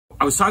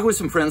I was talking with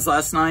some friends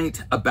last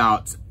night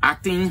about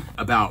acting,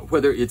 about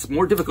whether it's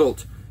more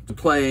difficult to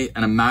play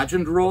an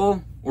imagined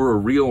role or a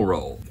real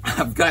role.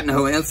 I've got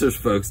no answers,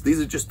 folks.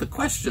 These are just the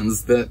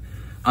questions that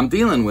I'm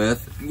dealing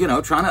with, you know,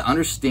 trying to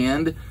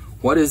understand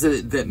what is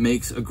it that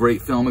makes a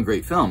great film,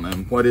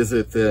 and what is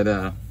it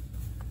that,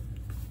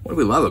 what do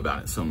we love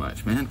about it so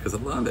much, man? Because I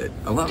love it.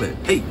 I love it.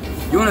 Hey,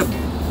 you want to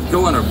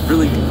go on a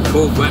really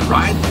cold, wet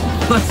ride?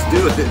 Let's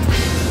do it.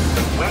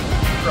 West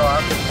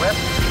from West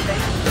State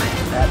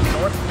Street at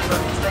North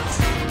 36th.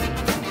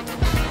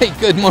 Hey,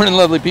 good morning,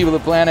 lovely people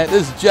of the planet.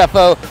 This is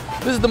Jeffo.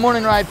 This is the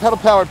Morning Ride Pedal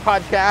Powered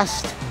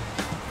Podcast,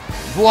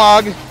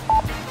 vlog,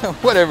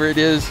 whatever it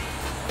is.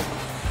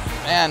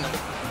 And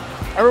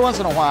every once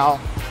in a while,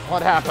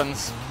 what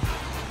happens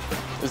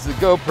is the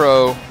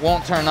GoPro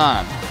won't turn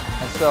on.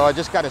 And so I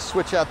just got to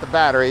switch out the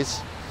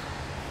batteries.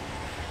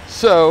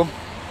 So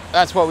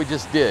that's what we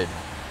just did.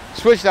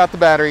 Switched out the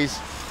batteries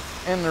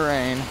in the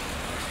rain.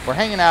 We're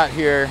hanging out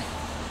here,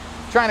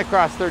 trying to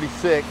cross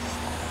 36.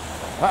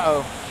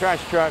 Uh-oh,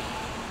 trash truck.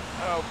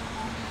 Oh.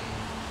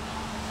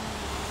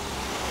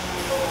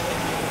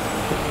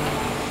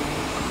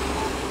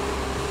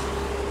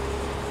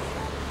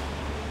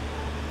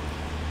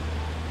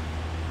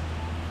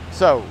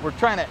 So we're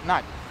trying to,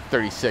 not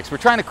 36, we're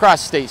trying to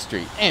cross State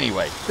Street.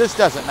 Anyway, this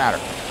doesn't matter.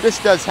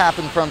 This does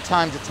happen from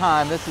time to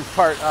time. This is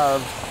part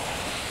of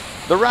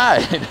the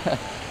ride.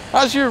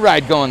 How's your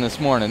ride going this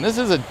morning? This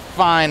is a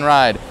fine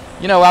ride.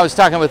 You know, I was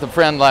talking with a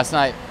friend last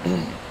night.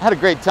 Had a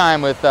great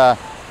time with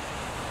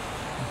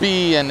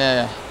B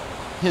and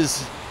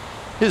his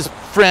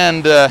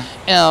friend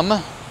M.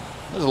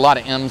 There's a lot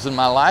of M's in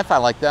my life. I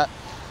like that.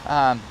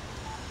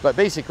 But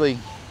basically,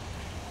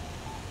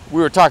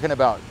 we were talking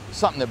about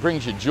something that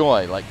brings you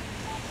joy, like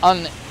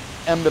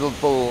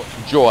unimitable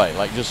joy,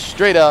 like just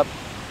straight up,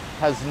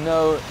 has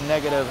no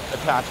negative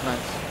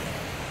attachments.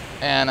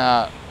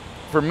 And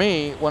for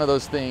me, one of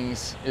those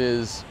things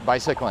is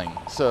bicycling.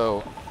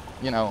 So,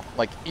 you know,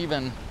 like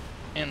even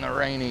in the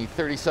rainy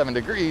 37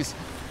 degrees,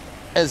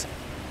 as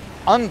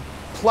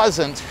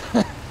unpleasant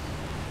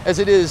as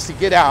it is to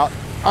get out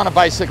on a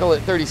bicycle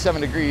at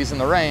 37 degrees in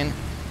the rain,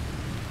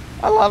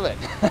 I love it.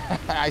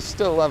 I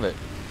still love it.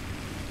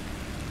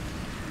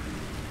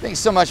 Thanks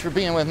so much for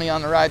being with me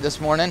on the ride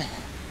this morning.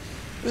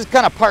 This is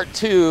kind of part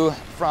two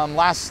from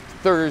last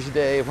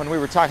Thursday when we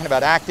were talking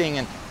about acting,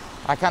 and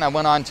I kind of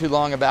went on too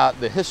long about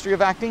the history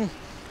of acting,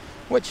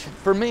 which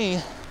for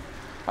me,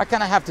 I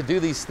kind of have to do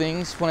these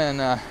things when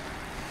I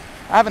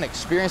haven't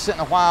experienced it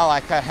in a while.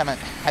 I haven't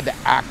had to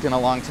act in a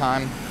long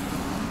time.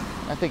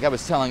 I think I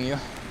was telling you,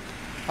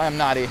 I am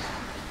not a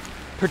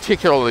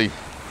particularly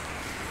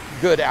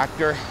good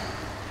actor.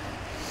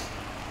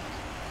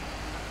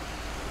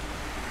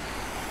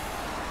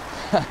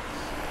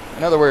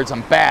 In other words,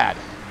 I'm bad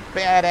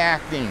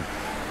acting.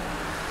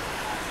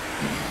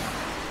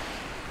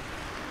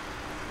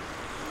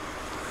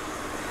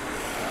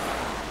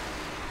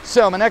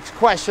 So my next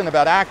question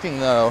about acting,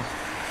 though,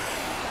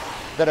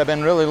 that I've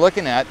been really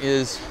looking at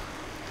is,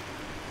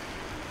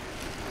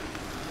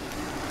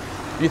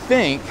 do you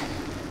think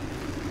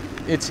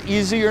it's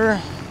easier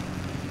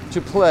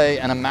to play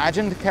an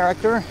imagined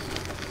character,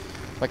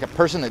 like a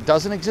person that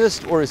doesn't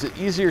exist, or is it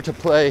easier to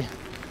play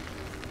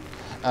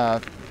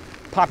a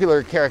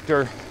popular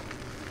character,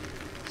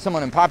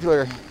 someone in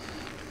popular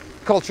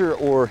culture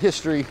or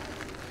history,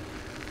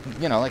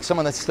 you know, like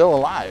someone that's still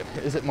alive?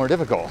 Is it more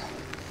difficult?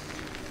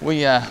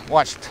 We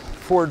watched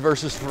Ford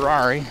versus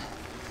Ferrari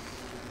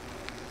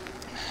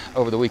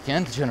over the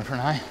weekend, Jennifer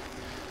and I.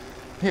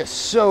 It's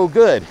so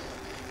good.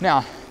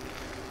 Now,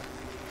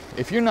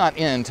 if you're not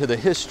into the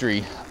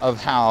history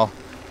of how,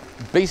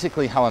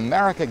 basically how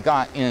America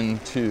got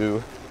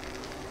into,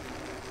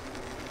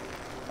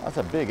 that's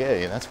a big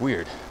A, that's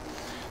weird.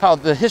 How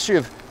the history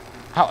of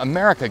how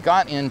America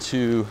got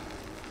into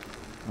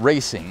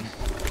racing,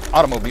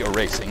 automobile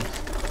racing,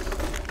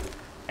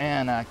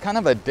 and kind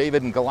of a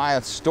David and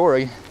Goliath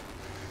story.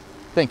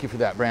 Thank you for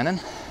that, Brandon.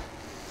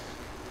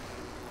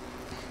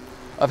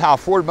 Of how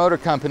Ford Motor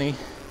Company,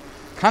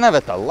 kind of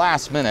at the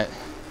last minute,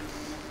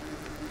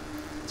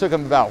 took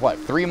them about, what,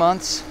 3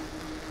 months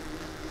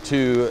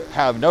to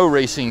have no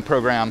racing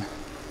program,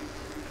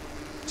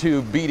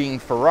 to beating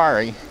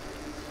Ferrari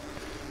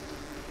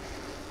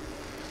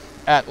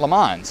at Le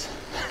Mans.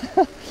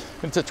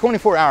 It's a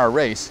 24-hour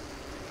race,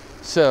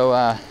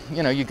 so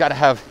you know, you got to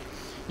have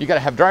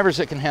drivers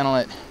that can handle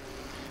it,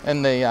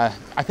 and they I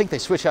think they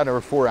switch out over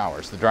 4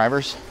 hours, the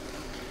drivers.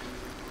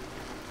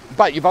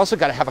 But you've also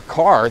got to have a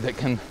car that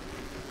can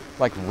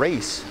like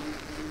race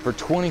for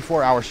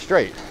 24 hours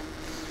straight.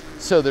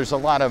 So there's a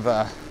lot of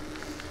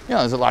you know,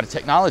 there's a lot of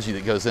technology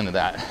that goes into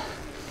that.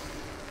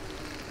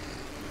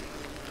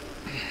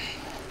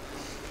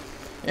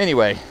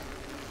 Anyway,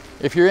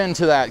 if you're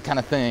into that kind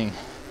of thing,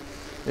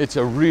 it's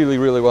a really,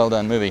 really well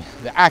done movie.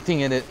 The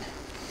acting in it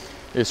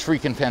is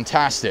freaking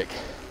fantastic.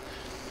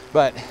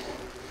 But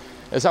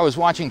as I was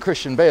watching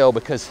Christian Bale,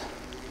 because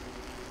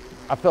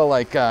I felt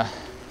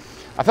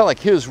like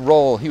his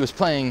role, he was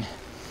playing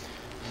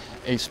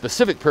a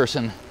specific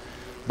person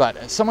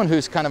but someone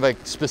who's kind of a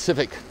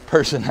specific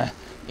person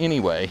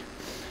anyway.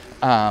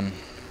 By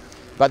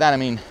that I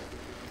mean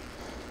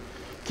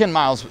Ken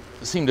Miles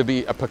seemed to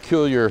be a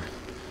peculiar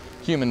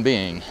human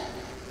being.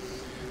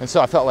 And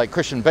so I felt like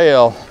Christian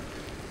Bale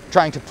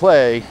trying to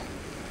play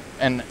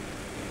and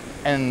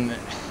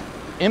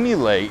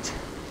emulate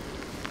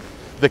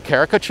the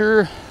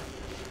caricature.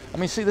 I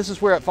mean, see, this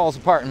is where it falls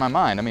apart in my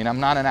mind. I mean, I'm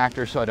not an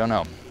actor, so I don't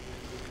know.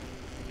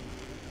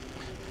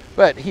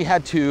 But he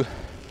had to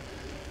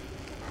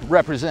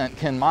represent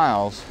Ken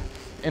Miles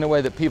in a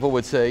way that people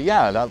would say,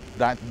 yeah,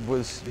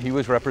 he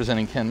was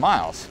representing Ken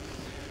Miles.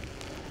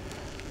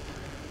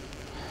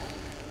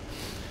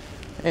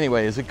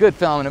 Anyway, it's a good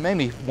film, and it made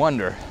me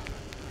wonder,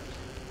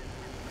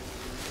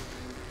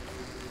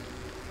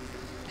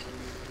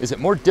 is it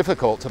more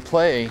difficult to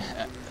play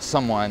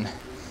someone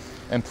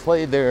and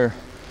play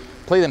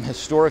them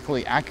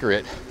historically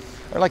accurate?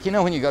 Or like, you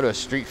know, when you go to a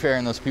street fair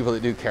and those people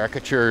that do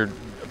caricature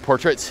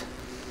portraits,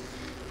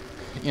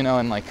 you know,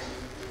 and like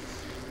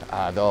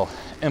they'll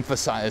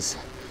emphasize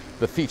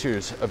the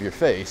features of your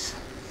face,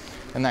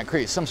 and that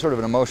creates some sort of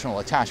an emotional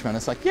attachment.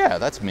 It's like, yeah,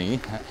 that's me.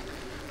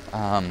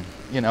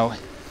 You know,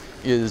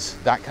 is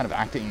that kind of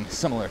acting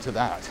similar to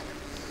that?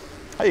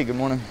 Hey, good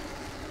morning.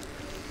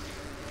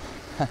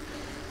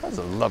 That's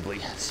a lovely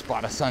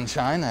spot of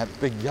sunshine, that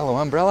big yellow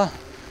umbrella.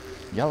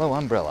 Yellow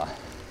umbrella.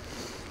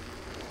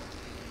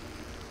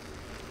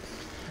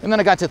 And then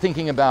I got to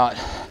thinking about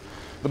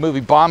the movie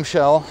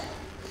Bombshell.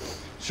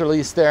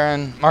 Charlize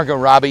Theron, Margot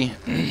Robbie.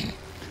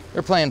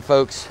 They're playing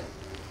folks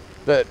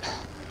that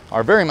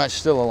are very much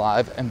still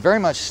alive and very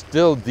much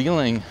still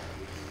dealing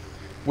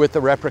with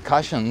the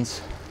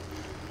repercussions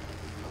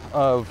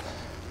of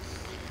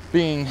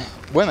being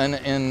women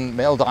in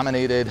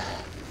male-dominated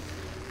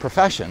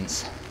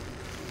professions.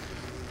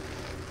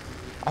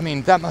 I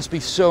mean, that must be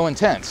so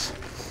intense.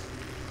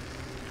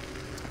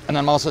 And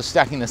I'm also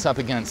stacking this up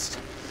against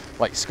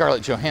like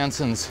Scarlett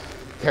Johansson's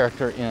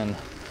character in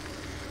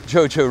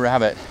Jojo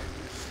Rabbit.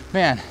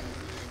 Man,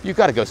 you've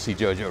got to go see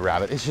Jojo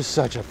Rabbit. It's just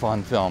such a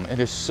fun film. It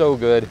is so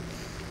good,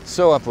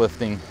 so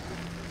uplifting.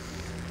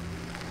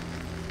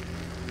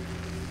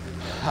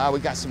 We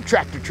got some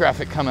tractor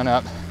traffic coming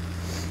up.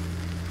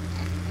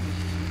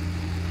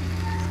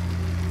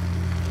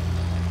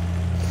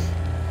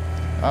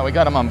 We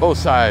got them on both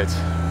sides.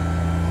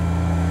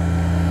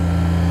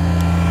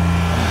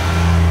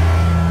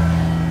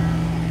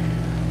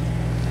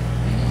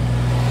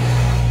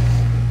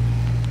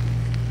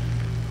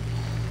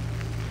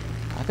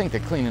 I think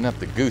they're cleaning up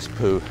the goose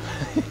poo.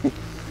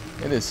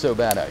 It is so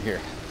bad out here.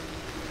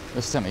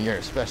 This time of year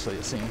especially,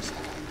 it seems.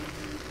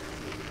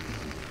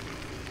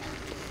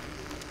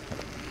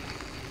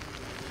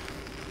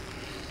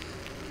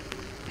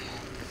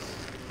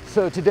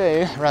 So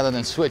today, rather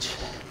than switch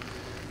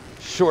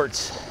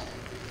shorts,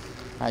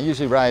 I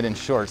usually ride in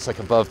shorts like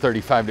above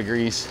 35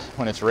 degrees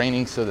when it's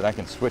raining so that I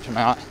can switch them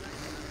out.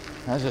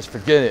 I just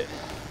forget it.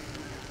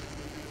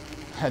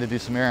 I had to do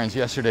some errands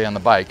yesterday on the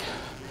bike.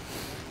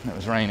 It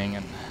was raining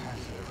and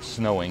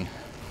snowing.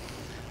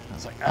 I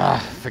was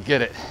like,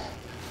 forget it.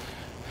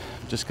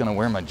 I'm just gonna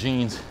wear my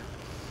jeans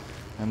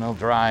and they'll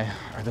dry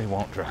or they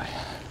won't dry.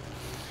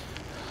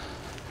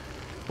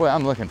 Boy,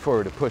 I'm looking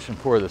forward to pushing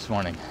 4 this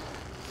morning.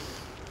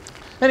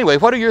 Anyway,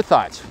 what are your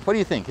thoughts? What do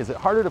you think? Is it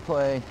harder to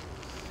play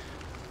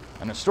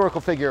an historical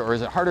figure or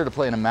is it harder to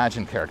play an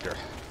imagined character?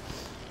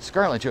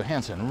 Scarlett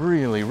Johansson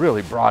really,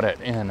 really brought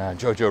it in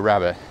Jojo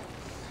Rabbit.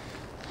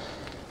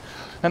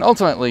 And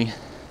ultimately,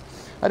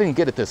 I didn't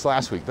get at this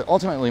last week, but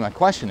ultimately my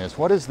question is,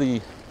 what are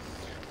the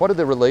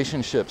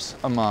relationships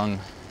among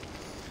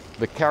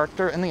the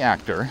character and the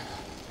actor?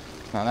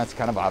 Now that's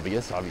kind of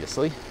obvious,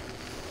 obviously.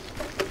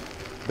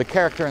 The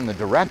character and the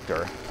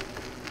director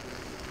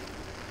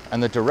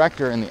and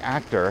the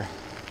actor,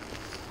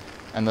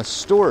 and the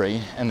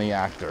story and the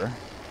actor,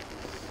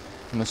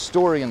 and the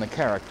story and the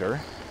character,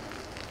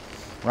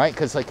 right?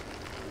 Because like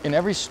in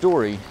every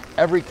story,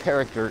 every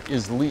character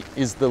is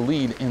the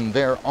lead in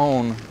their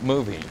own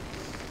movie.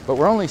 But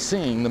we're only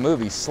seeing the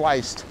movie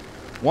sliced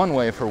one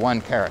way for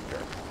one character.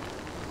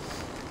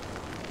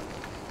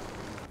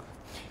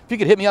 If you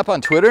could hit me up on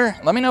Twitter,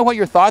 let me know what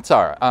your thoughts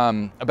are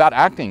about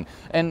acting.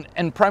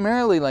 And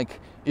primarily, like,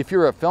 if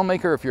you're a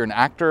filmmaker, if you're an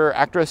actor,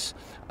 actress,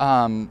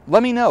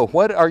 let me know.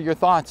 What are your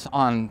thoughts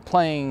on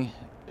playing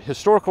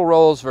historical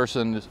roles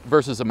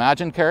versus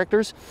imagined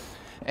characters?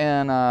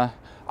 And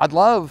I'd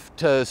love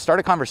to start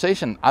a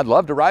conversation. I'd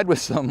love to ride with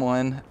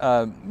someone,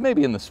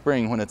 maybe in the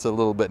spring when it's a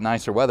little bit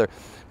nicer weather,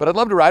 but I'd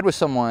love to ride with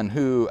someone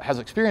who has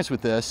experience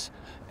with this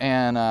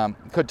and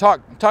could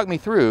talk me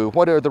through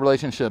what are the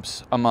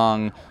relationships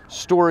among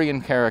story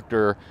and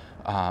character,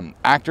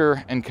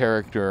 actor and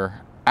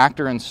character,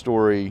 actor and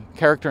story,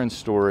 character and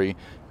story,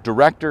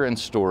 director and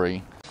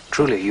story.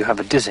 Truly, you have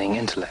a dizzying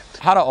intellect.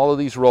 How do all of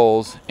these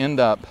roles end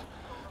up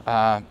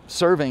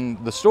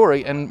serving the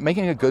story and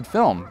making a good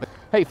film?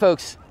 Hey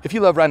folks, if you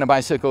love riding a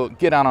bicycle,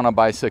 get out on a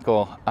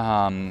bicycle.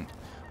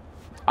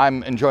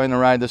 I'm enjoying the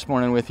ride this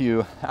morning with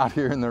you out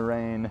here in the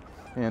rain.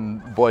 in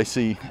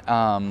Boise.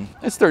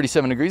 It's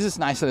 37 degrees. It's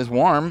nice and it's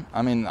warm.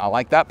 I mean, I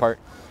like that part.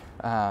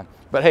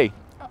 But hey,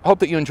 hope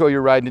that you enjoy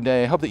your ride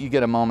today. Hope that you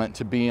get a moment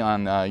to be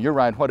on your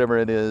ride, whatever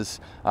it is.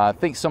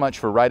 Thanks so much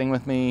for riding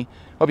with me.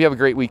 Hope you have a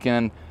great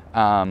weekend.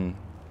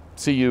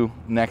 See you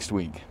next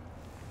week.